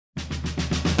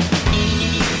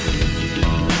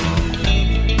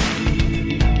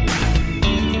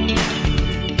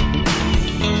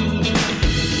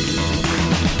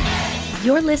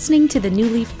You're listening to the New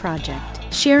Leaf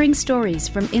Project, sharing stories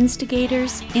from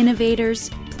instigators, innovators,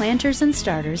 planters, and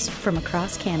starters from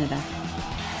across Canada.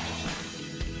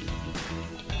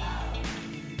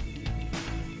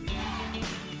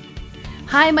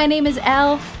 Hi, my name is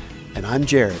Elle. And I'm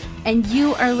Jared. And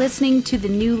you are listening to the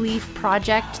New Leaf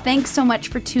Project. Thanks so much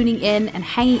for tuning in and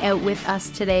hanging out with us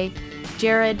today.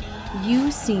 Jared,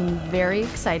 you seem very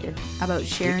excited about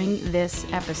sharing this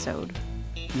episode.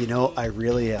 You know, I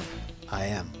really am. I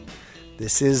am.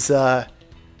 This is a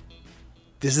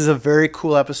very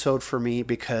cool episode for me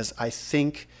because I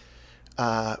think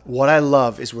what I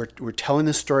love is we're telling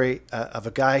the story of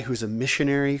a guy who's a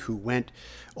missionary who went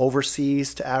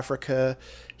overseas to Africa.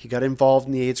 He got involved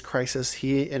in the AIDS crisis,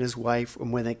 he and his wife.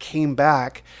 And when they came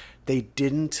back, they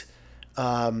didn't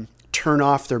turn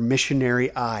off their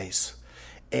missionary eyes.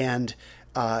 And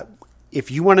if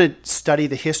you want to study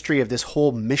the history of this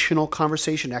whole missional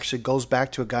conversation, it actually goes back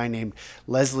to a guy named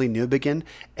Leslie Newbegin.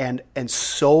 And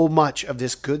so much of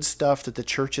this good stuff that the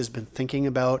church has been thinking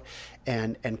about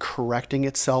and correcting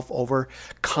itself over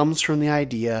comes from the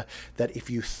idea that if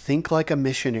you think like a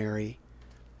missionary,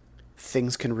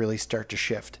 things can really start to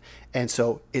shift. And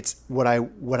so it's what I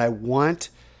want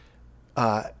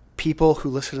people who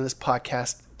listen to this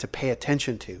podcast to pay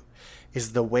attention to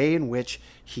is the way in which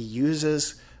he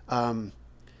uses,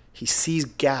 he sees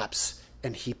gaps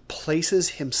and he places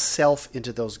himself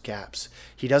into those gaps.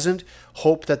 He doesn't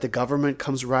hope that the government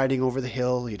comes riding over the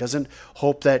hill. He doesn't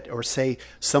hope that or say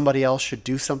somebody else should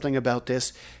do something about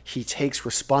this. He takes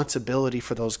responsibility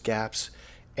for those gaps,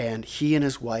 and he and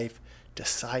his wife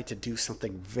decide to do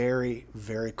something very,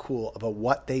 very cool about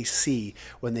what they see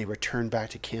when they return back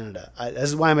to Canada. This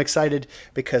is why I'm excited,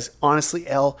 because honestly,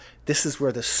 Elle, this is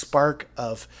where the spark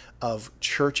of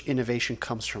church innovation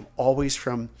comes from, always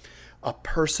from a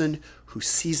person who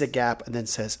sees a gap and then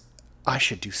says, I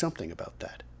should do something about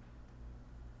that.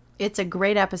 It's a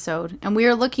great episode, and we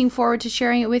are looking forward to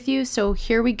sharing it with you, so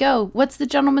here we go. What's the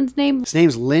gentleman's name? His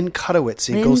name's Lynn Chotowetz.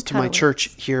 He goes to my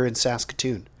church here in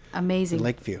Saskatoon. Amazing. In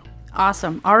Lakeview.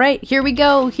 Awesome. All right, here we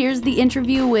go. Here's the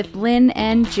interview with Lynn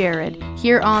and Jared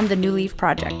here on the New Leaf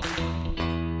Project.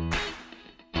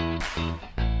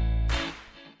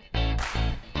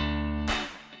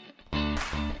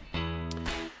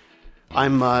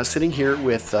 I'm sitting here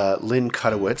with Lynn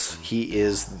Chotowetz. He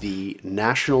is the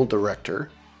national director,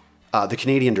 the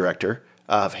Canadian director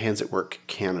of Hands at Work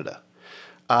Canada.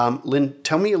 Lynn,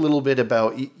 tell me a little bit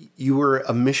about, you were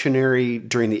a missionary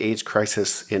during the AIDS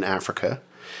crisis in Africa.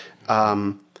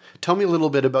 Tell me a little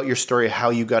bit about your story, how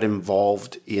you got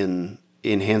involved in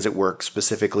Hands at Work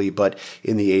specifically, but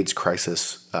in the AIDS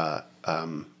crisis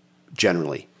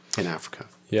generally in Africa.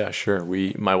 Yeah, sure.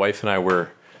 My wife and I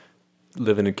were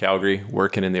living in Calgary,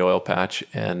 working in the oil patch,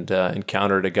 and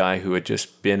encountered a guy who had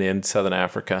just been in Southern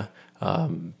Africa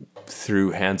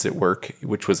through Hands at Work,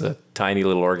 which was a tiny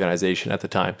little organization at the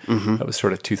time. Mm-hmm. That was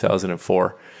sort of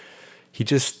 2004. He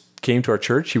just came to our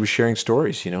church. He was sharing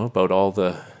stories, about all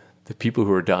the people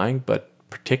who were dying, but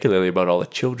particularly about all the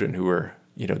children who were,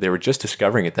 they were just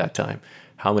discovering at that time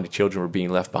how many children were being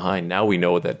left behind. Now we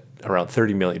know that around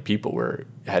 30 million people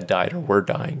had died or were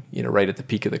dying, right at the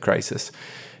peak of the crisis,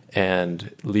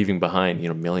 and leaving behind,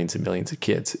 millions and millions of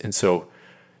kids. And so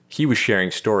he was sharing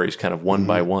stories kind of one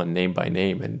by one, name by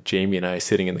name, and Jamie and I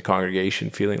sitting in the congregation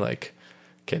feeling like,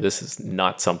 okay, this is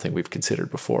not something we've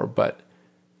considered before, but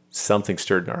something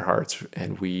stirred in our hearts,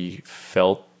 and we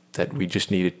felt that we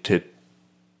just needed to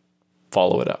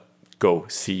follow it up, go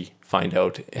see, find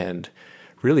out, and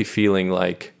really feeling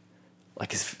like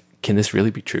can this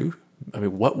really be true? I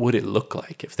mean, what would it look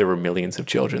like if there were millions of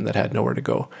children that had nowhere to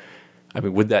go? I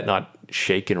mean, would that not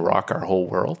shake and rock our whole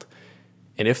world?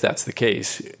 And if that's the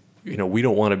case, we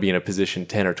don't want to be in a position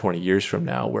 10 or 20 years from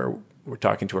now where we're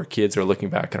talking to our kids or looking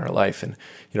back in our life and,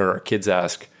 our kids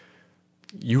ask,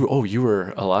 you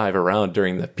were alive around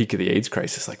during the peak of the AIDS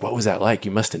crisis. Like, what was that like?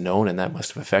 You must have known, and that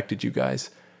must have affected you guys.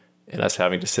 And us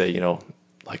having to say,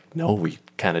 no, we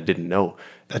kind of didn't know.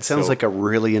 That sounds like a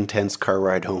really intense car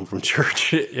ride home from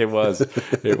church. It was.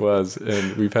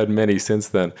 And we've had many since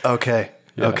then. Okay.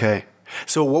 Yeah. Okay.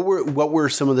 So what were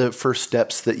some of the first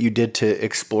steps that you did to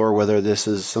explore whether this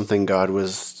is something God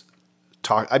was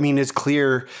I mean, it's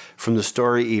clear from the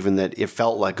story even that it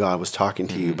felt like God was talking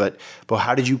to you, but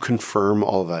how did you confirm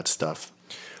all of that stuff?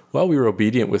 Well, we were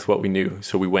obedient with what we knew.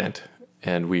 So we went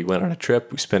on a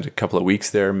trip. We spent a couple of weeks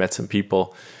there, met some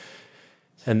people.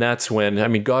 And that's when,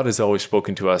 God has always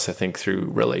spoken to us, I think,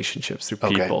 through relationships, through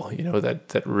people,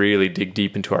 that really dig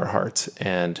deep into our hearts.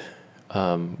 And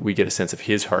we get a sense of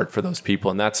his heart for those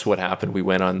people. And that's what happened. We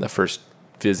went on the first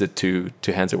visit to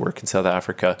Hands at Work in South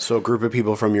Africa. So a group of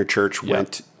people from your church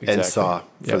went and saw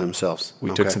for themselves.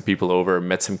 We took some people over,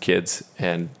 met some kids,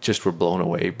 and just were blown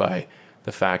away by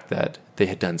the fact that they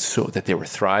had done that they were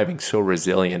thriving, so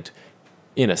resilient,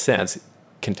 in a sense,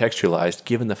 contextualized,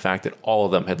 given the fact that all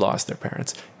of them had lost their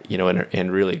parents,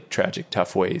 in really tragic,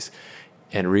 tough ways,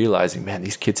 and realizing, man,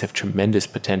 these kids have tremendous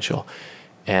potential.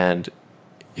 And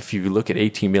if you look at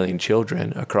 18 million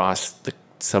children across the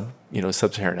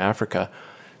sub-Saharan Africa,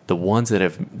 the ones that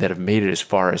have made it as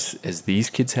far as these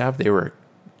kids have, they were,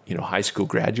 high school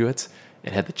graduates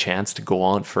and had the chance to go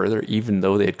on further, even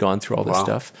though they had gone through all this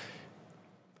stuff.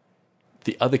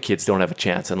 The other kids don't have a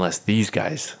chance unless these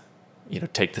guys,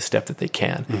 take the step that they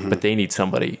can. Mm-hmm. But they need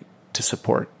somebody to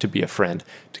support, to be a friend,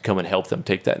 to come and help them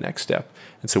take that next step.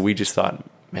 And so we just thought,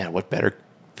 man, what better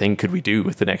thing could we do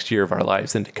with the next year of our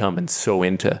lives than to come and sow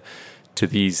into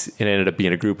these. It ended up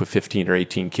being a group of 15 or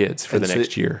 18 kids for the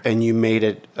next year. And you made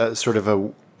it sort of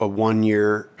a 1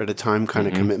 year at a time kind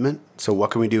of commitment. So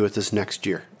what can we do with this next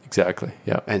year? Exactly.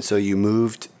 Yeah. And so you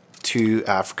moved to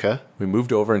Africa. We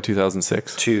moved over in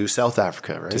 2006. To South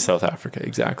Africa, right? To South Africa,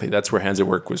 exactly. That's where Hands at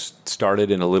Work was started,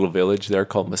 in a little village there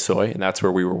called Masoy, and that's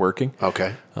where we were working.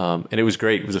 Okay. And it was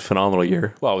great. It was a phenomenal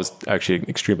year. Well, it was actually an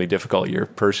extremely difficult year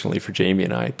personally for Jamie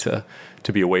and I to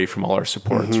be away from all our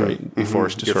supports, right? Be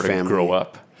forced to sort of grow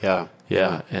up. Yeah.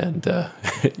 Yeah. And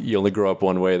you only grow up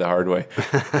one way, the hard way.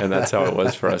 And that's how it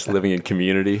was for us, living in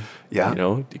community,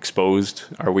 exposed,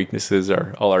 our weaknesses,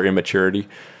 all our immaturity.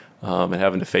 And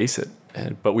having to face it.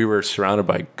 But we were surrounded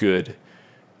by good,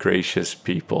 gracious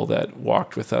people that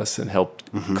walked with us and helped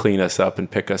clean us up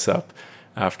and pick us up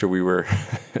after we were,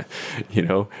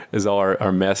 as all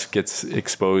our mess gets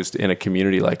exposed in a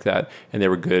community like that. And they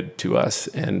were good to us.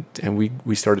 And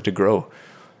we started to grow.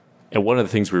 And one of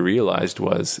the things we realized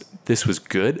was this was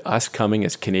good, us coming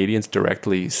as Canadians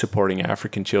directly supporting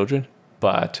African children,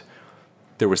 but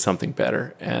there was something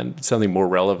better and something more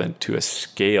relevant to a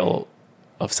scale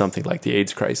of something like the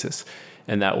AIDS crisis.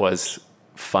 And that was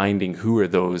finding who are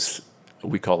those,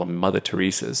 we call them Mother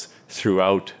Teresas,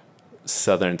 throughout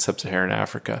southern sub-Saharan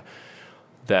Africa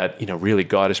that, really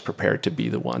God is prepared to be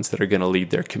the ones that are going to lead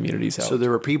their communities out. So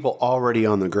there were people already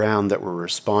on the ground that were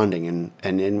responding,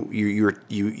 and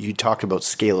you talked about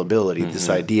scalability, this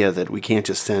idea that we can't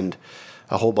just send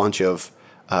a whole bunch of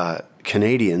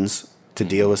Canadians to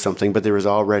deal with something, but there was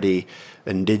already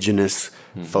indigenous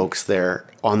folks there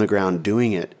on the ground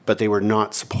doing it, but they were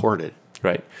not supported.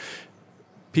 Right.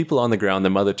 People on the ground, the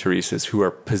Mother Teresas, who are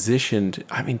positioned,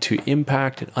 to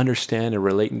impact and understand and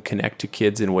relate and connect to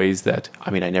kids in ways that,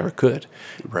 I never could.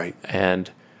 Right.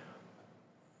 And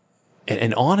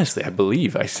honestly,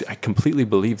 I completely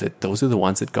believe that those are the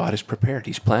ones that God has prepared.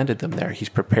 He's planted them there. He's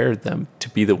prepared them to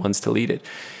be the ones to lead it.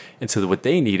 And so what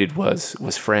they needed was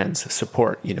friends,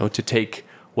 support, to take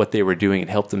what they were doing and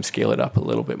help them scale it up a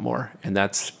little bit more. And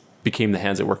that's became the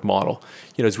Hands at Work model.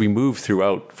 As we moved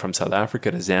throughout from South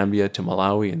Africa to Zambia to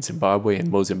Malawi and Zimbabwe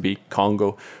and Mozambique,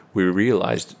 Congo, we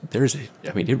realized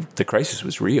the crisis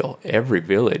was real. Every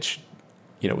village,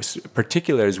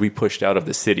 particularly as we pushed out of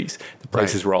the cities, the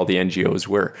places where all the NGOs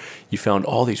were, you found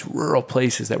all these rural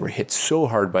places that were hit so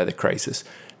hard by the crisis.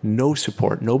 No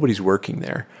support, nobody's working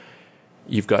there.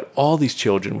 You've got all these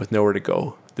children with nowhere to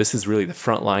go. This is really the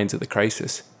front lines of the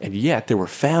crisis. And yet there were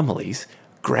families,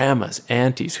 grandmas,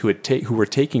 aunties who were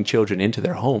taking children into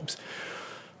their homes.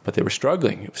 But they were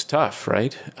struggling. It was tough,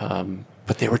 right?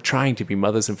 But they were trying to be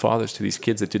mothers and fathers to these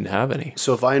kids that didn't have any.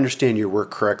 So if I understand your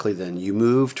work correctly, then you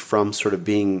moved from sort of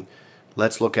being,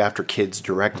 let's look after kids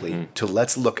directly, to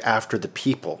let's look after the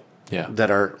people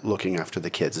that are looking after the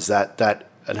kids. Is that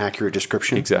an accurate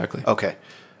description? Exactly. Okay.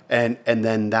 And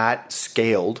then that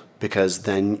scaled because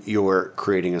then you're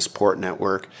creating a support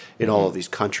network in all of these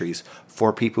countries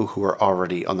for people who are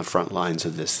already on the front lines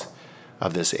of this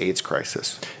AIDS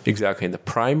crisis. Exactly. And the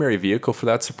primary vehicle for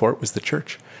that support was the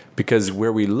church. Because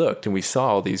where we looked and we saw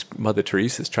all these Mother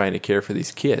Teresas trying to care for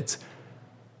these kids,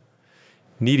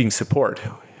 needing support.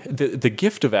 The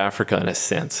gift of Africa, in a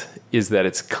sense, is that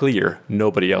it's clear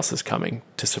nobody else is coming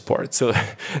to support. So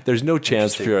there's no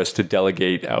chance for us to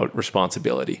delegate out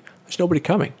responsibility. There's nobody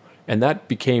coming. And that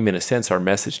became, in a sense, our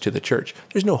message to the church.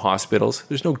 There's no hospitals.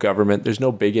 There's no government. There's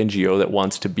no big NGO that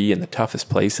wants to be in the toughest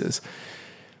places.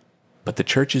 But the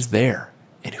church is there.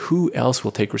 And who else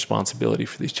will take responsibility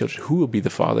for these children? Who will be the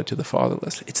father to the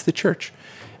fatherless? It's the church.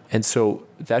 And so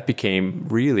that became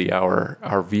really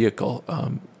our vehicle.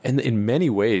 And in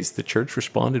many ways, the church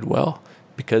responded well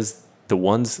because the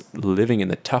ones living in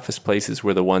the toughest places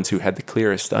were the ones who had the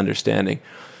clearest understanding.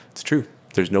 It's true.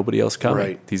 There's nobody else coming.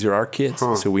 Right. These are our kids,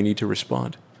 so we need to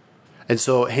respond. And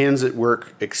so Hands at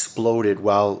Work exploded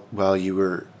while you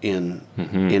were in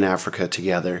Africa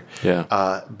together.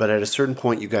 Yeah. But at a certain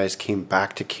point, you guys came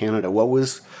back to Canada. What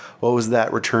was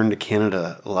that return to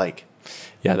Canada like?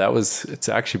 Yeah, it's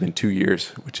actually been 2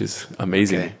 years, which is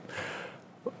amazing. Okay.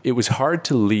 It was hard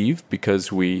to leave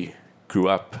because we grew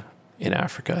up in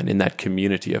Africa and in that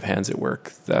community of Hands at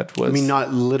Work. That was... I mean,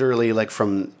 not literally like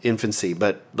from infancy,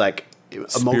 but like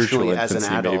emotionally as an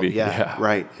adult. Maybe. Yeah,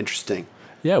 right. Interesting.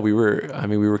 Yeah, we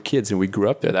were kids and we grew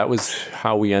up there. That was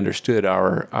how we understood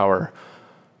our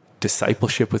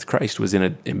discipleship with Christ was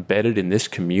embedded in this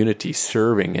community,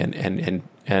 serving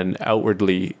and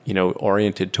outwardly,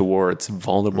 oriented towards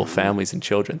vulnerable families and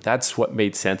children. That's what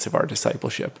made sense of our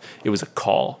discipleship. It was a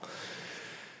call.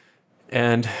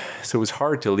 And so it was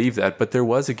hard to leave that, but there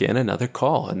was again another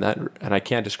call, and I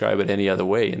can't describe it any other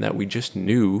way, in that we just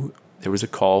knew there was a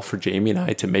call for Jamie and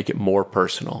I to make it more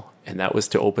personal, and that was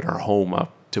to open our home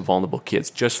up to vulnerable kids,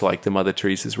 just like the Mother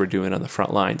Teresa's were doing on the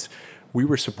front lines. We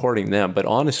were supporting them, but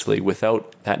honestly,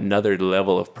 without that another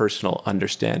level of personal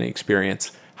understanding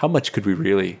experience, how much could we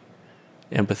really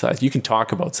empathize? You can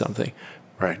talk about something,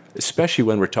 right? Especially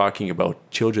when we're talking about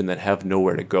children that have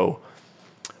nowhere to go.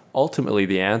 Ultimately,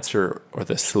 the answer or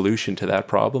the solution to that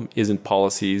problem isn't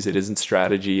policies, it isn't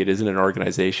strategy, it isn't an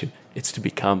organization. It's to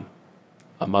become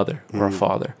a mother or a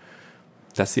father.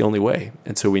 That's the only way.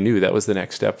 And so we knew that was the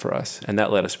next step for us. And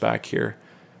that led us back here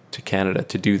to Canada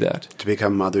to do that. To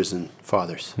become mothers and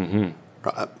fathers. Mm-hmm.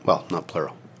 Well, not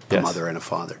plural. A mother and a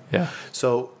father. Yeah.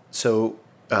 So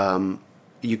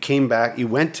you came back, you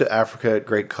went to Africa at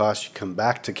great cost, you come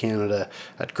back to Canada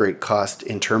at great cost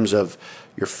in terms of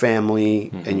your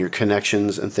family and your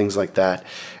connections and things like that.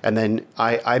 And then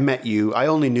I met you, I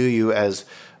only knew you as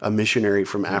a missionary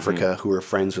from Africa who were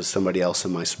friends with somebody else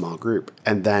in my small group.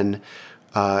 And then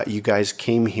you guys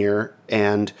came here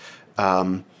and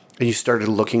you started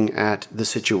looking at the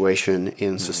situation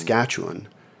in Saskatchewan.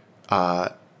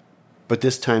 But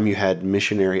this time you had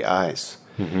missionary eyes.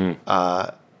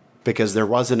 Because there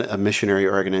wasn't a missionary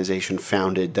organization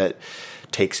founded that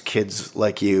takes kids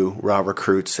like you, raw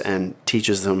recruits, and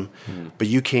teaches them. But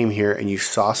you came here and you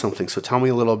saw something. So tell me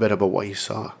a little bit about what you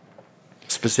saw,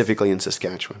 specifically in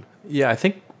Saskatchewan. Yeah, I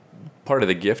think part of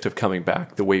the gift of coming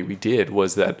back the way we did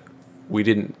was that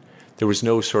there was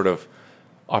no sort of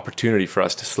opportunity for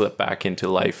us to slip back into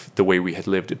life the way we had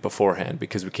lived it beforehand,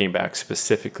 because we came back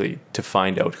specifically to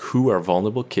find out who are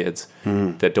vulnerable kids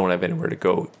that don't have anywhere to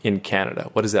go in Canada.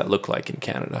 What does that look like in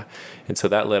Canada? And so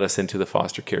that led us into the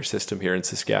foster care system here in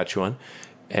Saskatchewan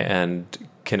and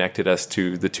connected us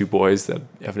to the two boys that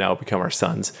have now become our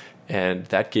sons. And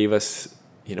that gave us,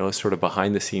 a sort of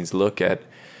behind the scenes look at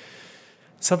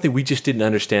something we just didn't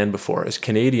understand before. As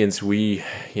Canadians, we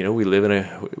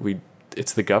live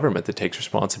it's the government that takes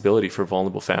responsibility for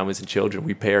vulnerable families and children.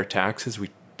 We pay our taxes. We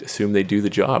assume they do the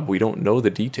job. We don't know the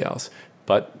details.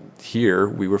 But here,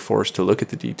 we were forced to look at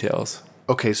the details.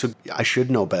 Okay, so I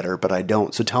should know better, but I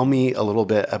don't. So tell me a little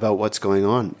bit about what's going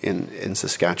on in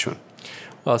Saskatchewan.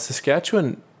 Well,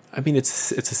 Saskatchewan,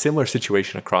 it's a similar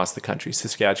situation across the country.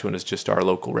 Saskatchewan is just our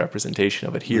local representation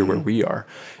of it here where we are.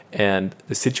 And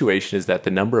the situation is that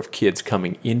the number of kids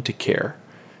coming into care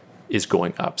is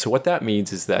going up. So what that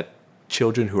means is that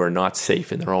children who are not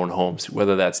safe in their own homes,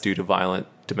 whether that's due to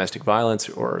domestic violence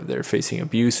or they're facing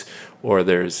abuse or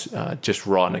there's just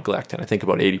raw neglect. And I think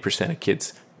about 80% of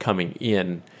kids coming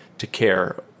in to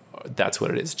care, that's what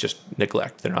it is, just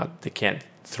neglect. They can't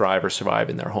thrive or survive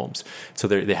in their homes. So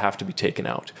they have to be taken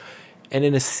out. And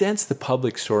in a sense, the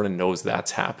public sort of knows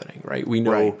that's happening, right? We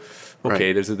know,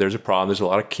 there's a problem. There's a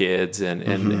lot of kids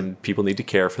and people need to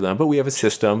care for them, but we have a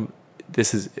system.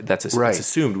 It's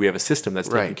assumed we have a system that's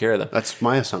taking care of them. That's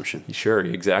my assumption. Sure,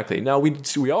 exactly. Now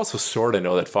we also sort of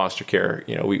know that foster care,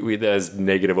 we has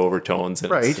negative overtones.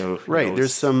 And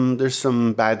There's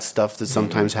some bad stuff that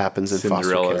sometimes happens in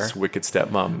foster care. Cinderella's wicked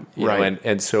stepmom,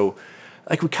 and so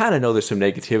we kind of know there's some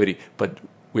negativity, but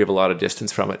we have a lot of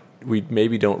distance from it. We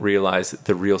maybe don't realize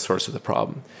the real source of the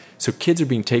problem. So kids are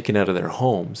being taken out of their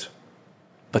homes.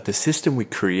 But the system we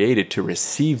created to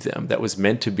receive them, that was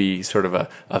meant to be sort of a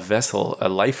vessel, a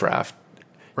life raft,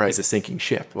 is a sinking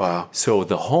ship. Wow. So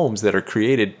the homes that are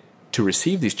created to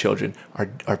receive these children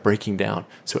are breaking down.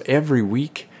 So every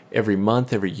week, every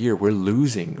month, every year, we're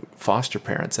losing foster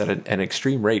parents at an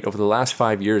extreme rate. Over the last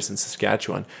 5 years in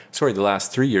Saskatchewan, the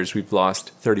last 3 years, we've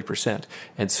lost 30%.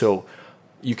 And so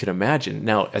you can imagine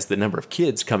now, as the number of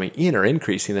kids coming in are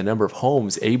increasing, the number of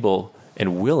homes able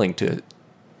and willing to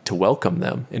welcome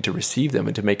them and to receive them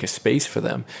and to make a space for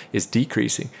them is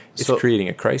decreasing. It's creating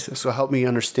a crisis. So help me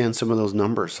understand some of those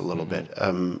numbers a little bit.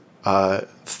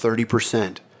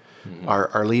 30%.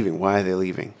 are leaving. Why are they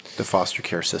leaving the foster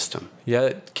care system?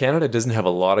 Yeah, Canada doesn't have a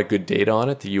lot of good data on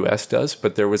it. The U.S. does,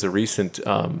 but there was a recent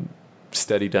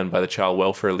study done by the Child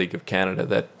Welfare League of Canada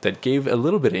that gave a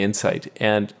little bit of insight.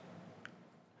 And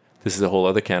this is a whole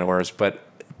other can of worms, but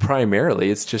primarily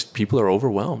it's just people are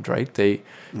overwhelmed, right?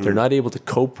 They're not able to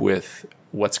cope with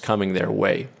what's coming their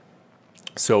way.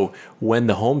 So when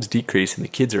the homes decrease and the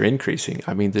kids are increasing,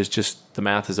 I mean, there's just, the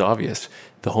math is obvious.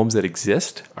 The homes that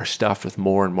exist are stuffed with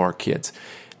more and more kids.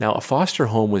 Now, a foster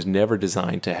home was never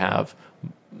designed to have,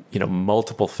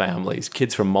 multiple families,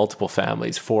 kids from multiple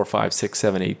families, 4, 5, 6,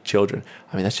 7, 8 children.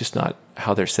 I mean, that's just not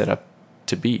how they're set up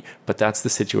to be. But that's the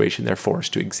situation they're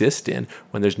forced to exist in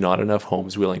when there's not enough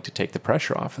homes willing to take the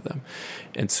pressure off of them.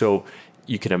 And so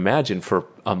you can imagine for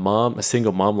a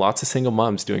single mom, lots of single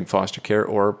moms doing foster care,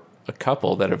 or a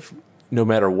couple that have, no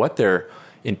matter what their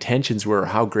intentions were, or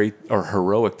how great or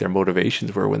heroic their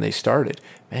motivations were when they started,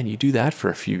 man, you do that for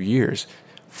a few years,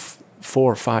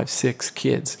 4, 5, 6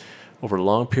 kids over a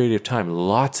long period of time,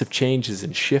 lots of changes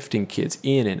and shifting kids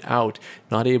in and out,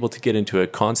 not able to get into a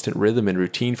constant rhythm and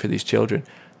routine for these children.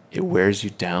 It wears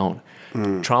you down.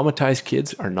 Traumatized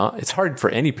kids are not, it's hard for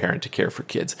any parent to care for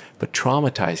kids, but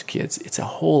traumatized kids, it's a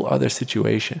whole other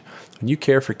situation. When you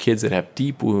care for kids that have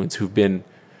deep wounds, who've been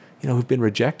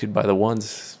rejected by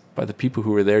the people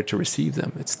who were there to receive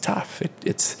them, it's tough.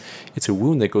 It's a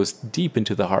wound that goes deep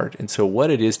into the heart. And so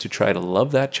what it is to try to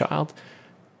love that child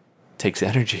takes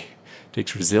energy,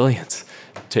 takes resilience,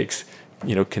 takes,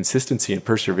 consistency and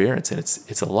perseverance. And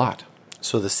it's a lot.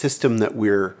 So the system that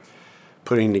we're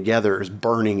putting together is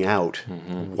burning out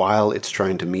while it's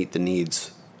trying to meet the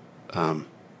needs. And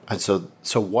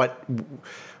so what,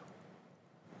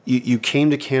 you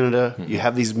came to Canada, you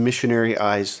have these missionary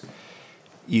eyes,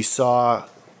 you saw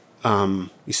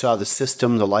the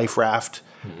system, the life raft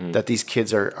that these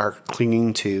kids are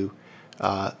clinging to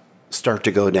start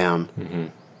to go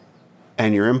down.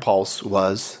 And your impulse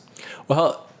was?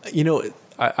 Well,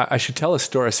 I should tell a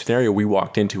scenario we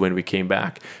walked into when we came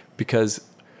back, because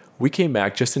we came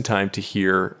back just in time to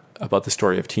hear about the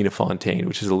story of Tina Fontaine,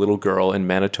 which is a little girl in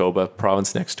Manitoba,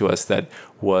 province next to us,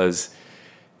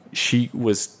 she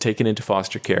was taken into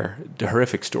foster care. The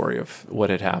horrific story of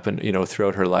what had happened,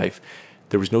 throughout her life.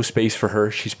 There was no space for her.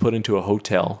 She's put into a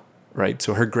hotel, right?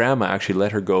 So her grandma actually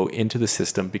let her go into the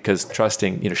system because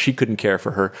trusting, she couldn't care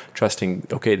for her, trusting,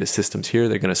 okay, the system's here.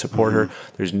 They're going to support her.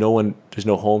 There's no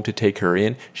home to take her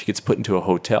in. She gets put into a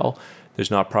hotel.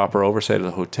 There's not proper oversight of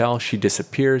the hotel. She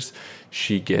disappears.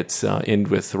 She gets in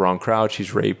with the wrong crowd.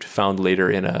 She's raped, found later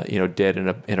in dead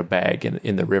in a bag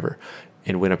in the river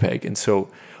in Winnipeg. And so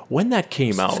when that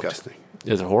came out, disgusting.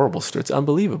 It's a horrible story. It's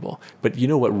unbelievable. But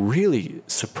what really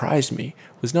surprised me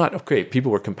was not, okay,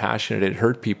 people were compassionate. It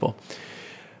hurt people.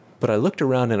 But I looked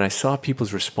around and I saw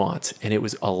people's response, and it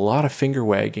was a lot of finger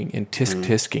wagging and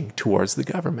tisk-tisking towards the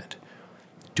government.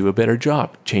 Do a better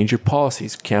job. Change your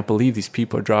policies. Can't believe these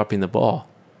people are dropping the ball.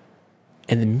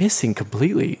 And then missing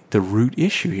completely the root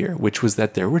issue here, which was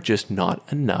that there were just not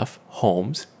enough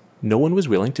homes. No one was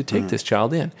willing to take this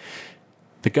child in.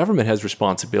 The government has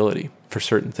responsibility for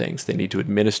certain things. They need to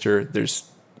administer.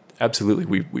 There's absolutely,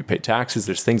 we pay taxes.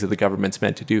 There's things that the government's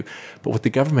meant to do. But what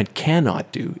the government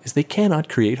cannot do is they cannot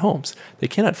create homes. They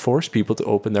cannot force people to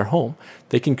open their home.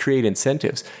 They can create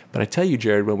incentives. But I tell you,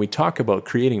 Jared, when we talk about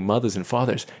creating mothers and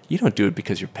fathers, you don't do it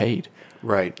because you're paid.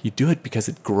 Right. You do it because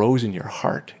it grows in your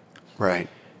heart. Right.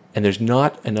 And there's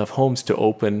not enough homes to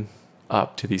open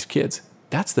up to these kids.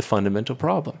 That's the fundamental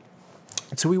problem.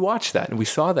 And so we watched that, and we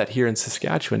saw that here in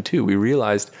Saskatchewan too. We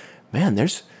realized, man,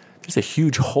 there's a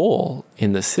huge hole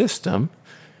in the system.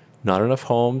 Not enough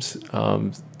homes.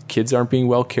 Kids aren't being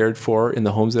well cared for in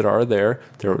the homes that are there.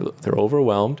 They're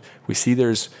overwhelmed. We see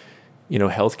there's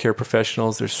healthcare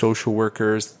professionals, there's social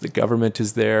workers, the government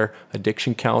is there,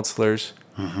 addiction counselors,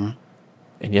 and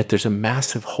yet there's a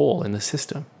massive hole in the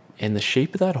system. And the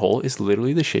shape of that hole is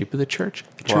literally the shape of the church.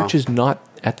 The church is not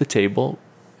at the table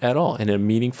at all in a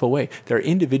meaningful way. There are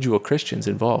individual Christians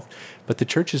involved, but the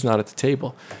church is not at the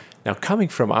table. Now, coming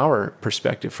from our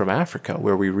perspective from Africa,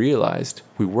 where we realized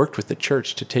we worked with the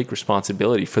church to take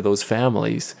responsibility for those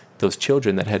families, those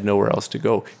children that had nowhere else to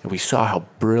go, and we saw how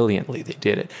brilliantly they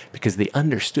did it because they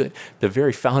understood. The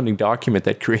very founding document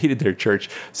that created their church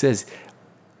says,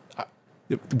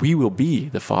 we will be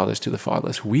the fathers to the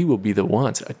fatherless. We will be the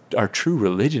ones. Our true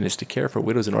religion is to care for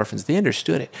widows and orphans. They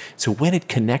understood it. So when it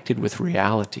connected with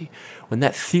reality, when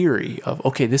that theory of,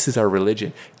 okay, this is our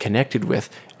religion, connected with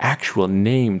actual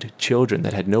named children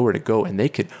that had nowhere to go and they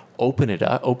could open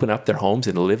up their homes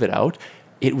and live it out,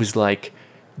 it was like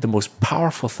the most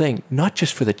powerful thing, not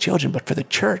just for the children, but for the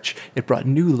church. It brought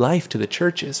new life to the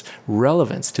churches,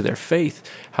 relevance to their faith,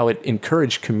 how it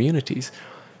encouraged communities.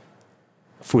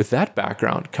 With that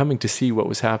background, coming to see what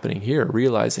was happening here,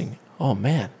 realizing, oh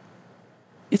man,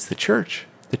 it's the church.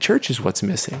 The church is what's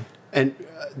missing. And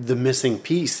the missing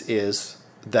piece is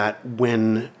that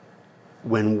when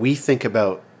we think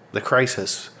about the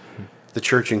crisis, the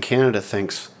church in Canada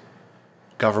thinks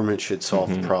government should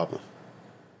solve the problem.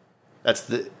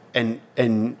 That's and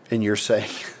you're saying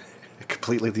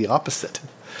completely the opposite.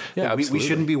 Yeah, we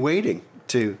shouldn't be waiting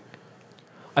to.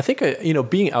 I think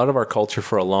being out of our culture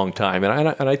for a long time,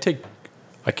 and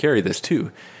I carry this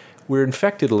too. We're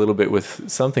infected a little bit with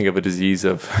something of a disease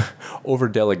of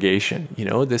over-delegation.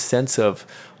 This sense of,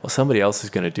 well, somebody else is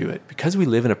going to do it. Because we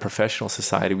live in a professional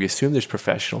society, we assume there's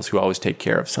professionals who always take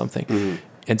care of something,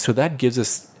 and so that gives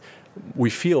us. We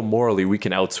feel morally we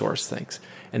can outsource things.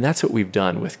 And that's what we've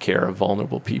done with care of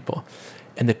vulnerable people.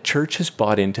 And the church has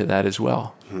bought into that as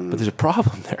well. But there's a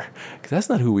problem there, because that's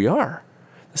not who we are.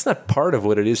 That's not part of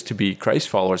what it is to be Christ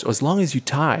followers. As long as you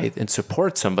tithe and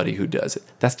support somebody who does it,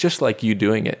 that's just like you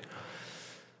doing it.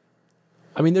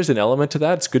 I mean, there's an element to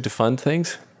that. It's good to fund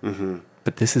things.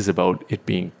 But this is about it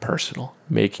being personal,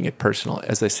 making it personal.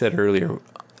 As I said earlier,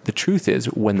 the truth is,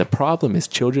 when the problem is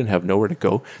children have nowhere to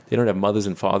go, they don't have mothers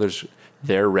and fathers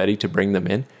there ready to bring them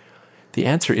in, the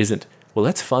answer isn't, well,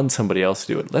 let's fund somebody else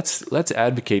to do it. Let's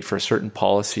advocate for a certain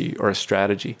policy or a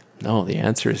strategy. No, the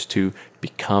answer is to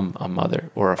become a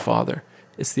mother or a father.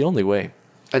 It's the only way.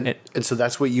 And so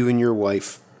that's what you and your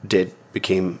wife did,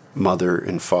 became mother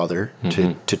and father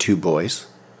to two boys.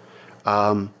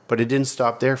 But it didn't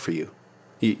stop there for you.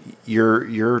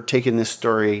 You're taking this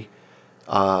story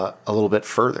a little bit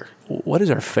further. What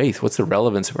is our faith? What's the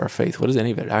relevance of our faith? What does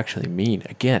any of it actually mean?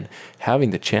 Again, having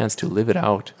the chance to live it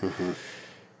out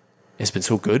has been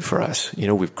so good for us.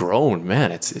 We've grown,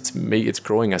 man. It's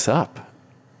growing us up.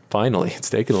 Finally, it's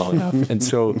taken long enough. And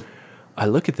so I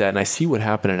look at that and I see what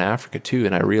happened in Africa too,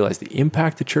 and I realize the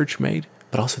impact the church made,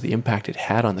 but also the impact it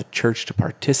had on the church to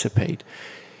participate,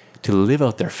 to live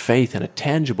out their faith in a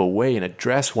tangible way and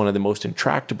address one of the most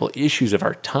intractable issues of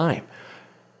our time.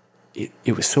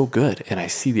 It was so good, and I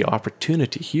see the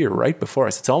opportunity here right before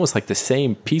us. It's almost like the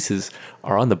same pieces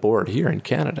are on the board here in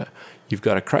Canada. You've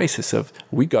got a crisis of,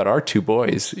 we got our two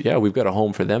boys, yeah, we've got a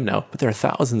home for them now, but there are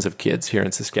thousands of kids here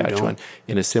in Saskatchewan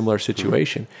in a similar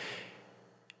situation.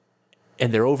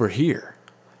 And they're over here.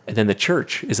 And then the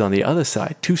church is on the other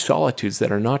side, two solitudes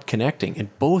that are not connecting,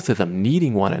 and both of them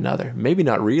needing one another, maybe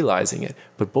not realizing it,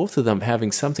 but both of them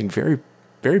having something very,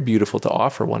 very beautiful to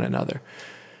offer one another.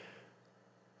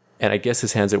 And I guess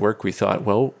as Hands at Work, we thought,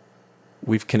 well,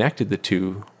 we've connected the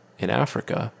two in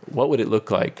Africa. What would it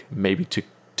look like maybe to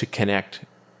connect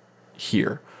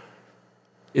here?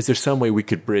 Is there some way we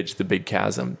could bridge the big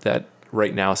chasm that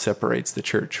right now separates the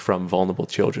church from vulnerable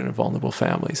children and vulnerable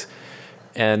families?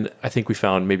 And I think we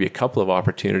found maybe a couple of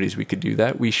opportunities we could do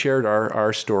that. We shared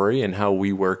our story and how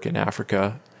we work in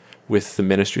Africa with the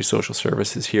Ministry of Social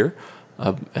Services here.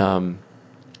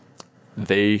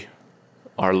 They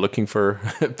are looking for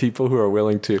people who are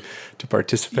willing to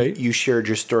participate. You shared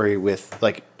your story with,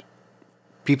 like,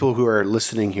 people who are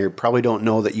listening here probably don't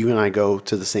know that you and I go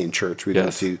to the same church. We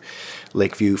go to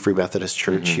Lakeview Free Methodist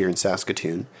Church here in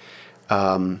Saskatoon.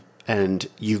 And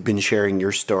you've been sharing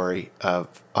your story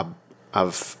of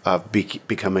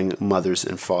becoming mothers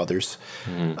and fathers.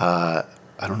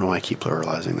 I don't know why I keep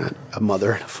pluralizing that. A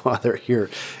mother and a father here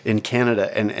in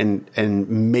Canada, and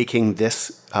making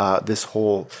this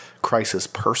whole crisis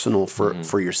personal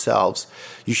for yourselves.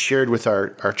 You shared with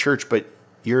our church, but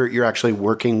you're actually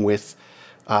working with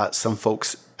some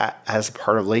folks as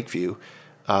part of Lakeview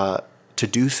to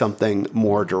do something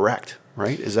more direct,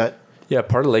 right? Is that? Yeah,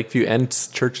 part of Lakeview and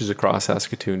churches across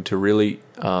Saskatoon to really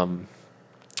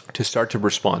to start to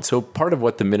respond. So part of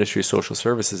what the Ministry of Social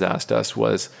Services asked us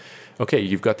was, okay,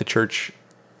 you've got the church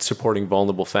supporting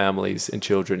vulnerable families and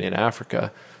children in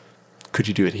Africa. Could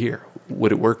you do it here?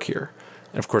 Would it work here?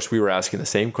 And of course, we were asking the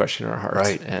same question in our hearts.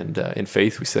 Right. And in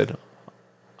faith, we said,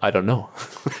 I don't know.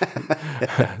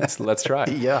 So let's try.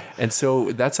 Yeah. And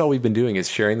so that's all we've been doing is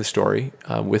sharing the story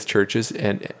with churches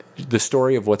and the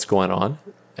story of what's going on.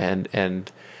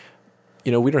 And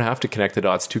you know, we don't have to connect the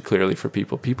dots too clearly for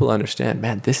people. People understand,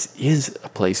 man, this is a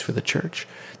place for the church.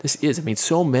 This is, I mean,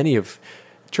 so many of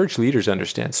church leaders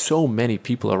understand, so many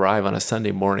people arrive on a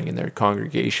Sunday morning in their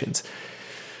congregations.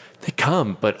 They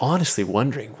come, but honestly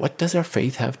wondering, what does our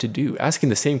faith have to do? Asking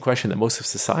the same question that most of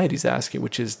society is asking,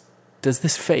 which is, does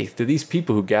this faith, do these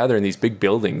people who gather in these big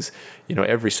buildings,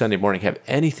 every Sunday morning have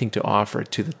anything to offer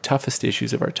to the toughest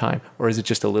issues of our time? Or is it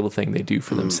just a little thing they do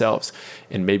for themselves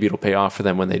and maybe it'll pay off for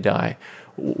them when they die?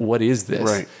 What is this?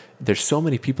 Right. There's so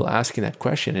many people asking that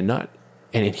question and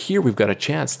in here we've got a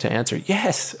chance to answer,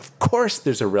 yes, of course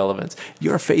there's a relevance.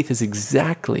 Your faith is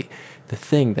exactly the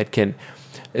thing that can,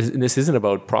 and this isn't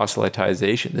about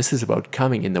proselytization. This is about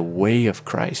coming in the way of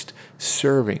Christ,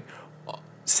 serving,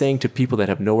 saying to people that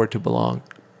have nowhere to belong,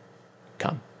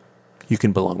 come, you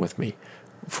can belong with me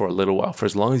for a little while. For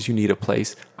as long as you need a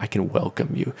place, I can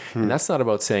welcome you. And that's not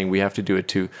about saying we have to do it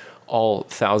to all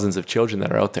thousands of children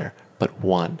that are out there, but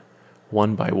one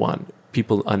by one,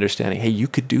 people understanding, hey, you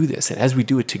could do this. And as we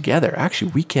do it together,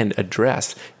 actually, we can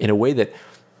address in a way that,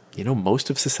 most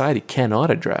of society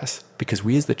cannot address because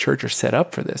we as the church are set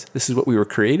up for this. This is what we were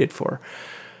created for.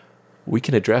 We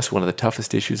can address one of the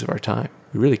toughest issues of our time.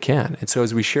 We really can. And so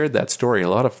as we shared that story, a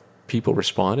lot of people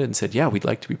responded and said, yeah, we'd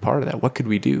like to be part of that. What could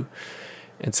we do?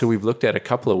 And so we've looked at a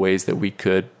couple of ways that we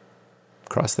could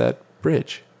cross that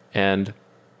bridge. And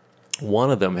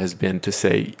one of them has been to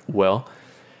say, well,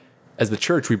 as the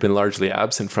church, we've been largely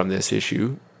absent from this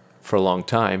issue for a long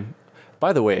time.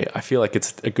 By the way, I feel like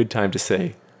it's a good time to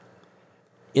say,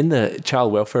 in the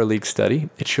Child Welfare League study,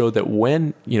 it showed that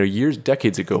when,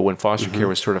 decades ago, when foster care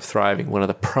was sort of thriving, one of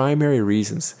the primary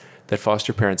reasons that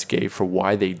foster parents gave for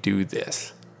why they do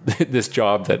this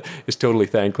job that is totally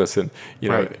thankless and,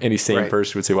 any sane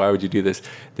person would say, why would you do this?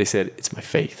 They said, it's my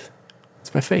faith.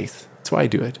 It's my faith. That's why I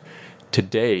do it.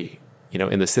 Today,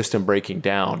 in the system breaking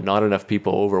down, not enough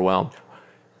people overwhelmed,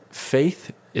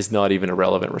 faith is not even a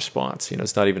relevant response.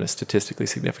 It's not even a statistically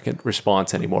significant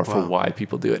response anymore for why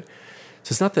people do it.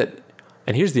 So it's not that,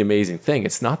 and here's the amazing thing,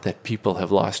 it's not that people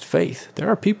have lost faith. There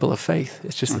are people of faith.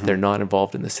 It's just that they're not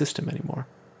involved in the system anymore.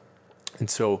 And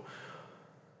so,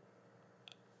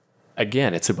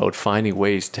 again, it's about finding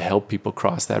ways to help people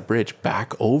cross that bridge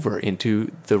back over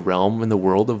into the realm and the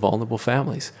world of vulnerable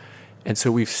families. And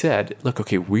so we've said, look,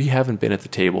 okay, we haven't been at the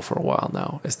table for a while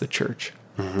now as the church.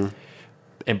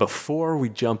 And before we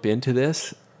jump into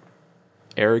this,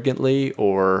 arrogantly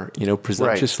or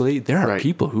presumptuously, there are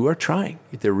people who are trying.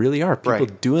 There really are people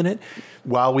doing it.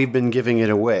 While we've been giving it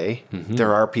away,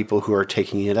 there are people who are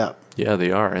taking it up. Yeah,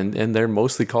 they are, and they're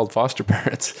mostly called foster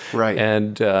parents,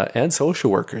 and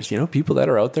social workers. People that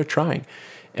are out there trying,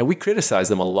 and we criticize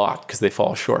them a lot because they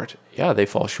fall short. Yeah, they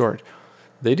fall short.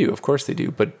 They do, of course they do.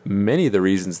 But many of the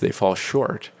reasons they fall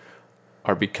short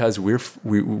are because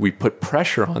we put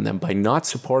pressure on them by not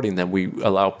supporting them. We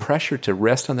allow pressure to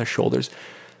rest on their shoulders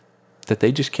that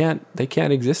they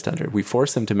can't exist under. We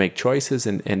force them to make choices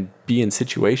and be in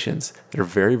situations that are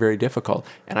very, very difficult.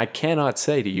 And I cannot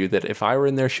say to you that if I were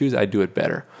in their shoes, I'd do it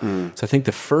better. So I think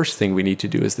the first thing we need to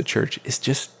do as the church is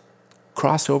just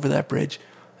cross over that bridge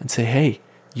and say, hey,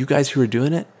 you guys who are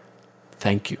doing it,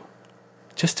 thank you.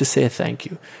 Just to say a thank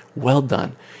you. Well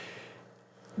done.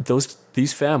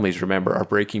 These families, remember, are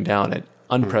breaking down at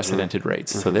unprecedented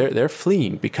rates. So they're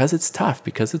fleeing because it's tough,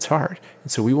 because it's hard.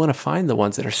 And so we want to find the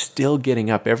ones that are still getting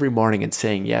up every morning and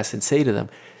saying yes, and say to them,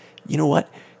 you know what?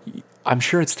 I'm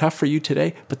sure it's tough for you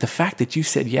today, but the fact that you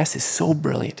said yes is so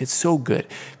brilliant. It's so good.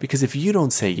 Because if you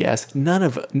don't say yes,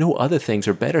 no other things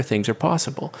or better things are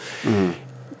possible.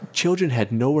 Children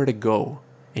had nowhere to go.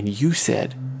 And you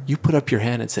put up your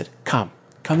hand and said, come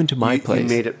into my place. You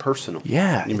made it personal.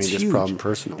 Yeah, you made this problem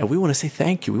personal. And we want to say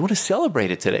thank you. We want to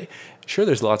celebrate it today. Sure,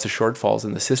 there's lots of shortfalls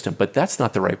in the system, but that's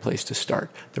not the right place to start.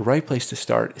 The right place to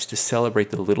start is to celebrate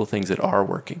the little things that are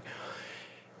working.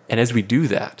 And as we do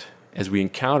that, as we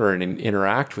encounter and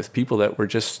interact with people that we're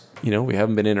just, we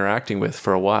haven't been interacting with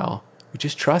for a while, we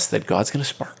just trust that God's going to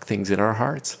spark things in our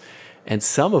hearts. And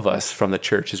some of us from the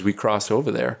church, as we cross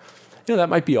over there, that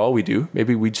might be all we do.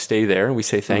 Maybe we'd stay there and we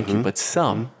say thank you, but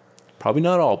some, probably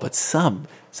not all, but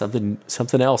something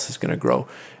else is going to grow.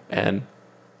 And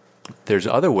there's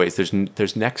other ways,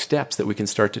 there's next steps that we can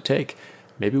start to take.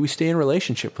 Maybe we stay in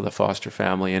relationship with a foster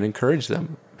family and encourage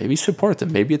them. Maybe support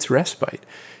them. Maybe it's respite,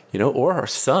 or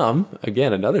some,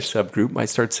 again, another subgroup might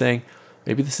start saying,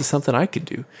 maybe this is something I could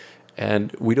do.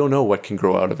 And we don't know what can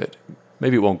grow out of it.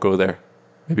 Maybe it won't go there.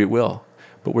 Maybe it will.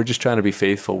 But we're just trying to be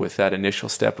faithful with that initial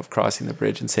step of crossing the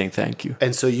bridge and saying thank you.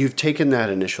 And so you've taken that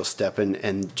initial step,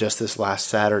 and just this last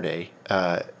Saturday,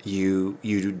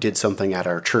 you did something at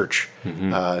our church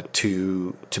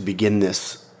to begin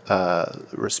this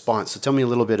response. So tell me a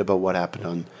little bit about what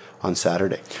happened on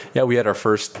Saturday. Yeah, we had our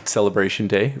first celebration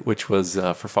day, which was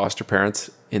for foster parents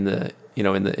in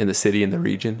the city, in the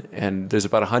region, and there's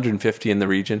about 150 in the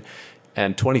region.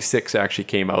 And 26 actually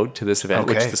came out to this event,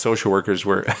 which the social workers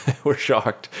were were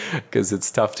shocked, because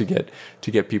it's tough to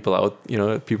get people out. You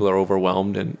know, people are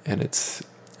overwhelmed, and it's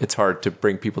hard to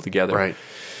bring people together. Right.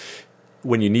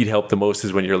 When you need help the most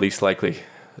is when you're least likely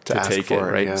to take it,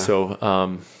 right? Yeah.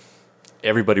 So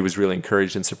everybody was really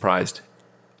encouraged and surprised.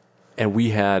 And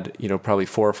we had, probably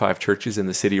 4 or 5 churches in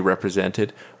the city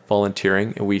represented,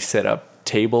 volunteering, and we set up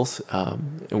tables.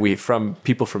 And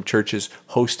people from churches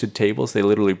hosted tables. They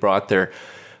literally brought their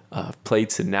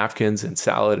plates and napkins and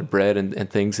salad and bread and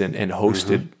things, and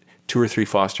hosted 2 or 3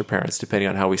 foster parents, depending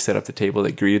on how we set up the table.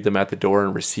 They greeted them at the door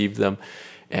and received them,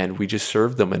 and we just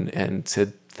served them and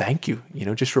said thank you.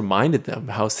 Just reminded them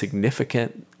how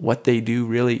significant what they do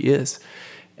really is.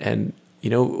 And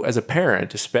as a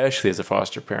parent, especially as a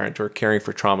foster parent or caring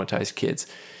for traumatized kids,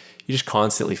 you're just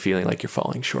constantly feeling like you're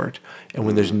falling short. And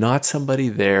when there's not somebody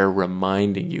there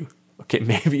reminding you, okay,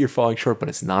 maybe you're falling short, but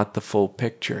it's not the full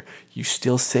picture, you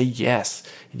still say yes,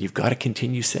 and you've got to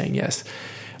continue saying yes.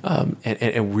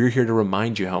 And we're here to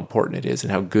remind you how important it is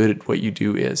and how good what you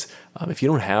do is. If you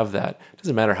don't have that, it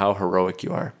doesn't matter how heroic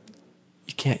you are.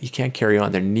 You can't carry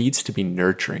on. There needs to be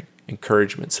nurturing,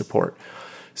 encouragement, support.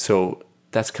 So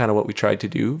that's kind of what we tried to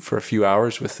do for a few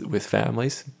hours with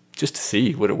families, just to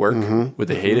see, would it work? Would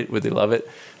they hate it? Would they love it?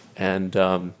 And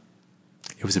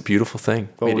it was a beautiful thing.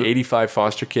 We had 85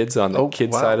 foster kids on the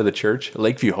kids side of the church.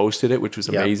 Lakeview hosted it, which was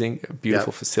amazing. A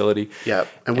beautiful facility. Yeah,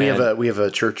 and we have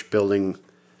a church building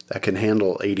that can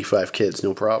handle 85 kids,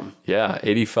 no problem. Yeah,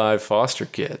 85 foster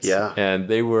kids. Yeah, and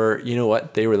they were,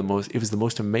 they were it was the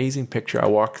most amazing picture. I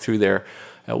walked through there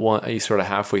sort of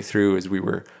halfway through as we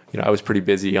were. I was pretty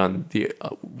busy on the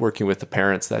working with the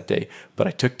parents that day, but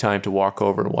I took time to walk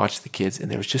over and watch the kids,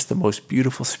 and there was just the most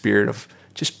beautiful spirit of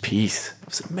just peace. It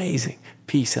was amazing,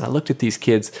 peace. And I looked at these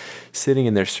kids sitting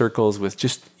in their circles with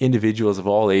just individuals of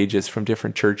all ages from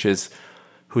different churches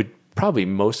who probably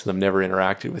most of them never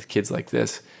interacted with kids like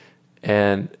this,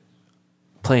 and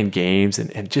playing games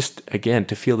and just, again,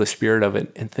 to feel the spirit of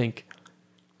it and think,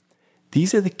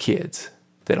 these are the kids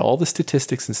that all the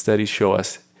statistics and studies show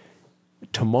us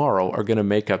tomorrow are going to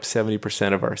make up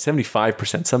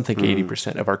 75%, some think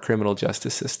 80% of our criminal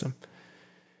justice system.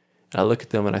 And I look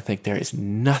at them and I think there is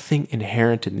nothing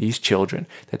inherent in these children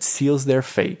that seals their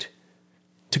fate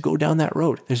to go down that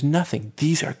road. There's nothing.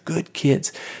 These are good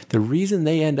kids. The reason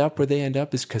they end up where they end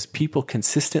up is because people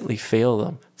consistently fail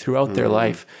them throughout their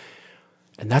life.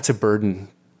 And that's a burden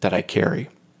that I carry.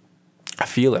 I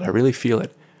feel it. I really feel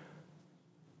it.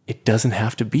 It doesn't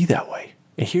have to be that way.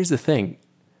 And here's the thing,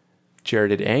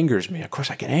 Jared, it angers me. Of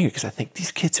course I get angry because I think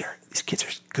these kids are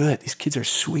good. These kids are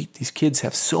sweet. These kids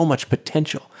have so much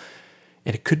potential.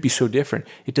 And it could be so different.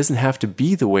 It doesn't have to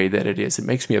be the way that it is. It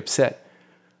makes me upset.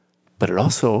 But it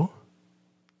also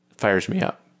fires me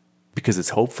up because it's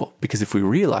hopeful. Because if we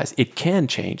realize it can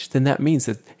change, then that means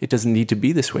that it doesn't need to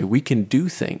be this way. We can do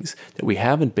things that we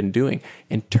haven't been doing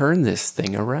and turn this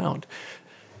thing around.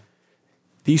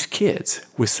 These kids,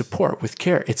 with support, with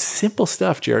care, it's simple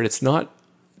stuff, Jared.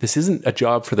 This isn't a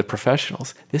job for the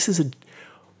professionals.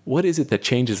 What is it that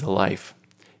changes a life?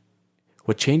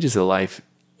 What changes a life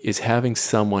is having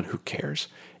someone who cares.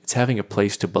 It's having a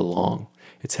place to belong.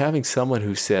 It's having someone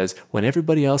who says, when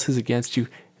everybody else is against you,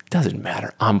 it doesn't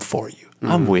matter. I'm for you.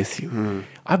 I'm with you.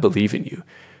 I believe in you.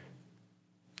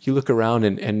 You look around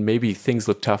and maybe things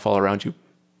look tough all around you,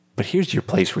 but here's your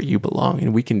place where you belong,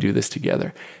 and we can do this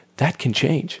together. That can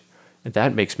change, and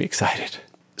that makes me excited.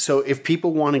 So if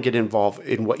people want to get involved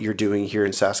in what you're doing here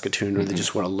in Saskatoon, or they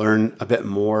just want to learn a bit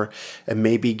more and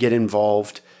maybe get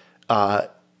involved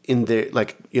in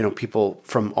the, people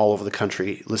from all over the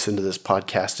country listen to this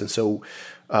podcast. And so,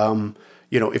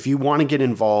 if you want to get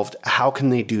involved, how can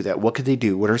they do that? What could they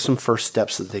do? What are some first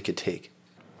steps that they could take?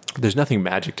 There's nothing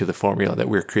magic to the formula that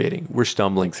we're creating. We're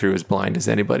stumbling through as blind as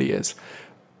anybody is.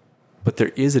 But there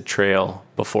is a trail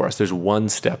before us. There's one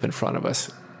step in front of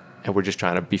us. And we're just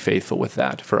trying to be faithful with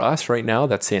that. For us right now,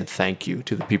 that's saying thank you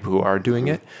to the people who are doing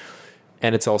it.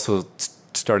 And it's also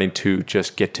starting to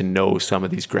just get to know some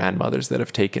of these grandmothers that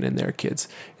have taken in their kids.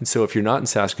 And so if you're not in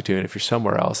Saskatoon, if you're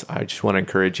somewhere else, I just want to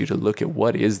encourage you to look at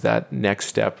what is that next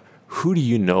step. Who do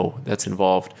you know that's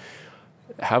involved?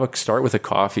 Start with a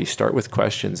coffee, start with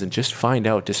questions, and just find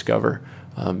out, discover.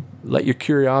 Let your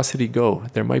curiosity go.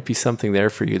 There might be something there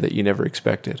for you that you never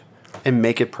expected. And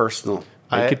make it personal.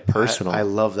 Make it personal. I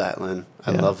love that, Lynn.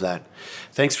 I love that.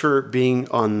 Thanks for being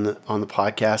on the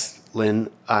podcast,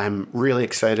 Lynn. I'm really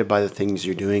excited by the things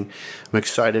you're doing. I'm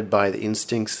excited by the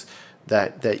instincts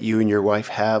that you and your wife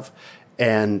have.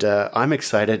 And I'm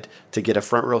excited to get a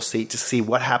front row seat to see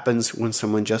what happens when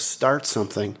someone just starts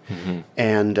something,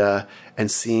 and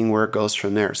seeing where it goes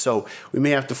from there. So we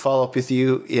may have to follow up with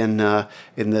you in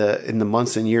the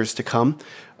months and years to come.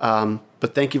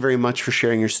 But thank you very much for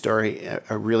sharing your story.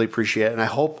 I really appreciate it. And I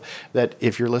hope that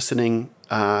if you're listening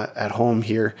at home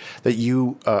here, that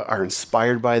you are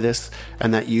inspired by this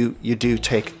and that you do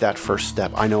take that first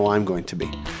step. I know I'm going to be.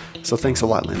 So thanks a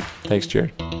lot, Lynn. Thanks,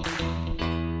 Jared.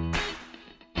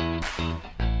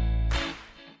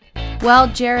 Well,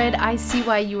 Jared, I see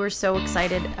why you were so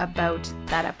excited about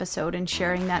that episode and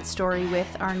sharing that story with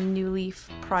our New Leaf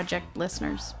Project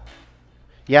listeners.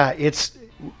 Yeah, it's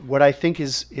what I think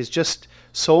is just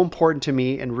so important to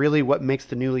me, and really what makes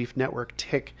the New Leaf Network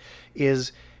tick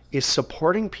is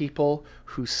supporting people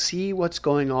who see what's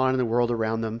going on in the world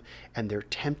around them and they're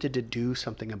tempted to do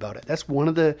something about it. That's one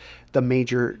of the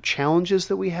major challenges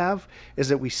that we have, is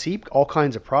that we see all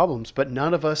kinds of problems, but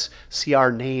none of us see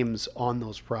our names on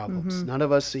those problems. None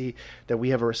of us see that we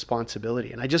have a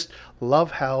responsibility. And I just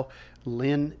love how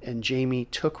Lynn and Jamie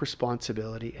took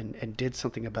responsibility and did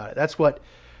something about it.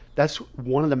 That's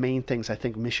one of the main things I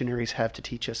think missionaries have to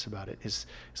teach us about it, is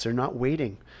they're not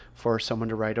waiting for someone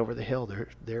to ride over the hill.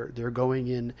 They're going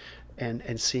in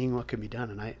and seeing what can be done.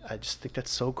 And I just think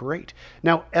that's so great.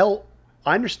 Now, Elle,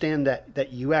 I understand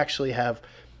that you actually have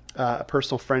a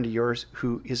personal friend of yours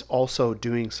who is also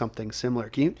doing something similar.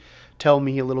 Can you tell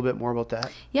me a little bit more about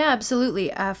that? Yeah,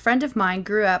 absolutely. A friend of mine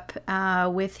grew up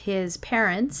with his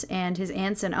parents and his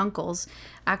aunts and uncles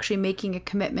actually making a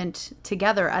commitment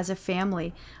together as a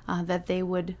family that they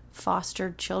would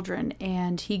foster children.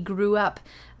 And he grew up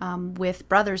with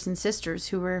brothers and sisters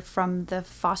who were from the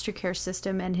foster care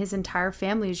system, and his entire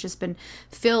family has just been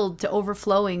filled to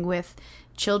overflowing with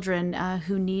children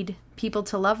who need people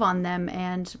to love on them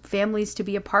and families to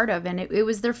be a part of. And it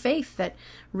was their faith that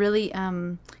really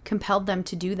compelled them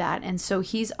to do that. And so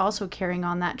he's also carrying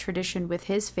on that tradition with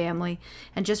his family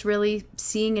and just really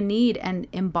seeing a need and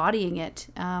embodying it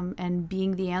and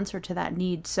being the answer to that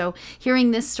need. So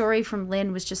hearing this story from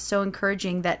Lynn was just so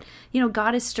encouraging that,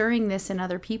 God is stirring this in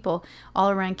other people all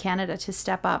around Canada to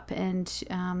step up and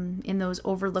in those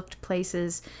overlooked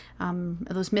places,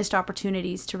 those missed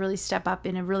opportunities to really step up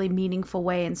in a really meaningful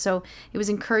way. And so it was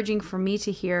encouraging for me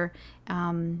to hear,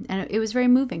 and it was very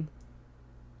moving.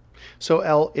 So,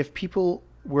 Elle, if people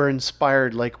were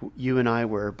inspired like you and I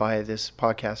were by this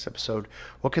podcast episode,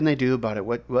 what can they do about it?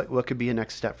 What could be a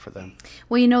next step for them?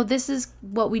 Well, this is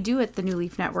what we do at the New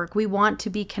Leaf Network. We want to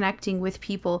be connecting with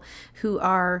people who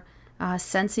are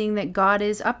sensing that God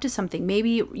is up to something.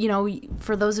 Maybe,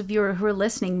 for those of you who are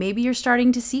listening, maybe you're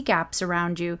starting to see gaps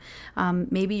around you.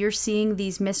 Maybe you're seeing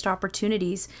these missed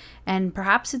opportunities, and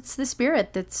perhaps it's the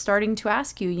Spirit that's starting to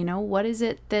ask you, what is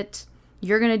it that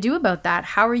you're going to do about that?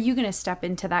 How are you going to step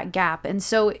into that gap? And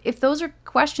so if those are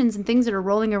questions and things that are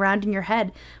rolling around in your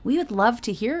head, we would love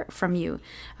to hear from you.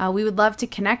 We would love to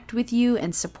connect with you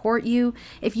and support you.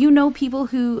 If you know people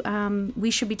who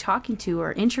we should be talking to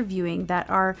or interviewing that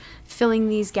are filling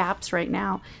these gaps right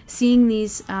now, seeing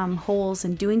these holes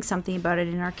and doing something about it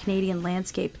in our Canadian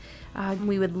landscape,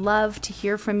 we would love to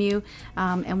hear from you,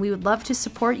 and we would love to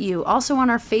support you. Also on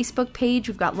our Facebook page,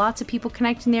 we've got lots of people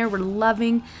connecting there. We're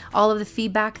loving all of the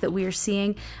feedback that we are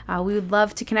seeing. We would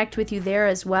love to connect with you there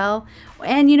as well.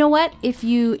 And you know what? If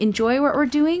you enjoy what we're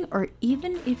doing, or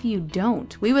even if you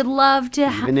don't, we would love to...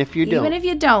 Even if you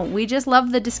don't, we just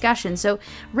love the discussion. So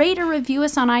rate or review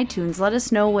us on iTunes. Let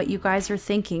us know what you guys are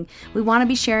thinking. We want to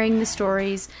be sharing the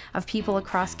stories of people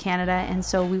across Canada, and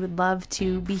so we would love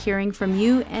to be hearing from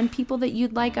you and people that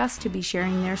you'd like us to be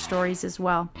sharing their stories as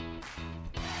well.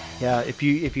 Yeah, if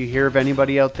you hear of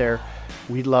anybody out there,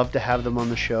 we'd love to have them on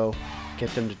the show.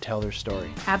 Get them to tell their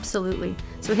story. Absolutely.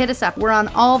 So hit us up. We're on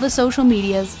all the social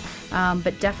medias,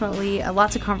 but definitely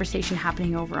lots of conversation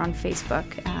happening over on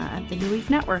Facebook at the New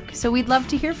Leaf Network. So we'd love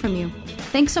to hear from you.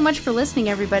 Thanks so much for listening,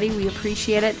 everybody. We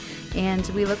appreciate it, and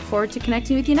we look forward to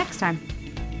connecting with you next time.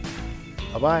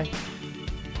 Bye-bye.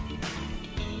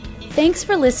 Thanks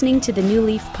for listening to the New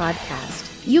Leaf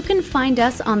Podcast. You can find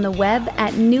us on the web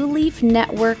at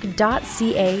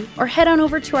newleafnetwork.ca or head on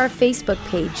over to our Facebook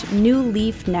page, New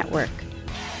Leaf Network.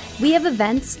 We have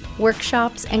events,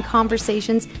 workshops, and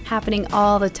conversations happening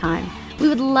all the time. We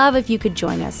would love if you could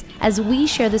join us as we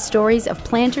share the stories of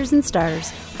planters and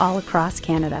starters all across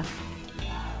Canada.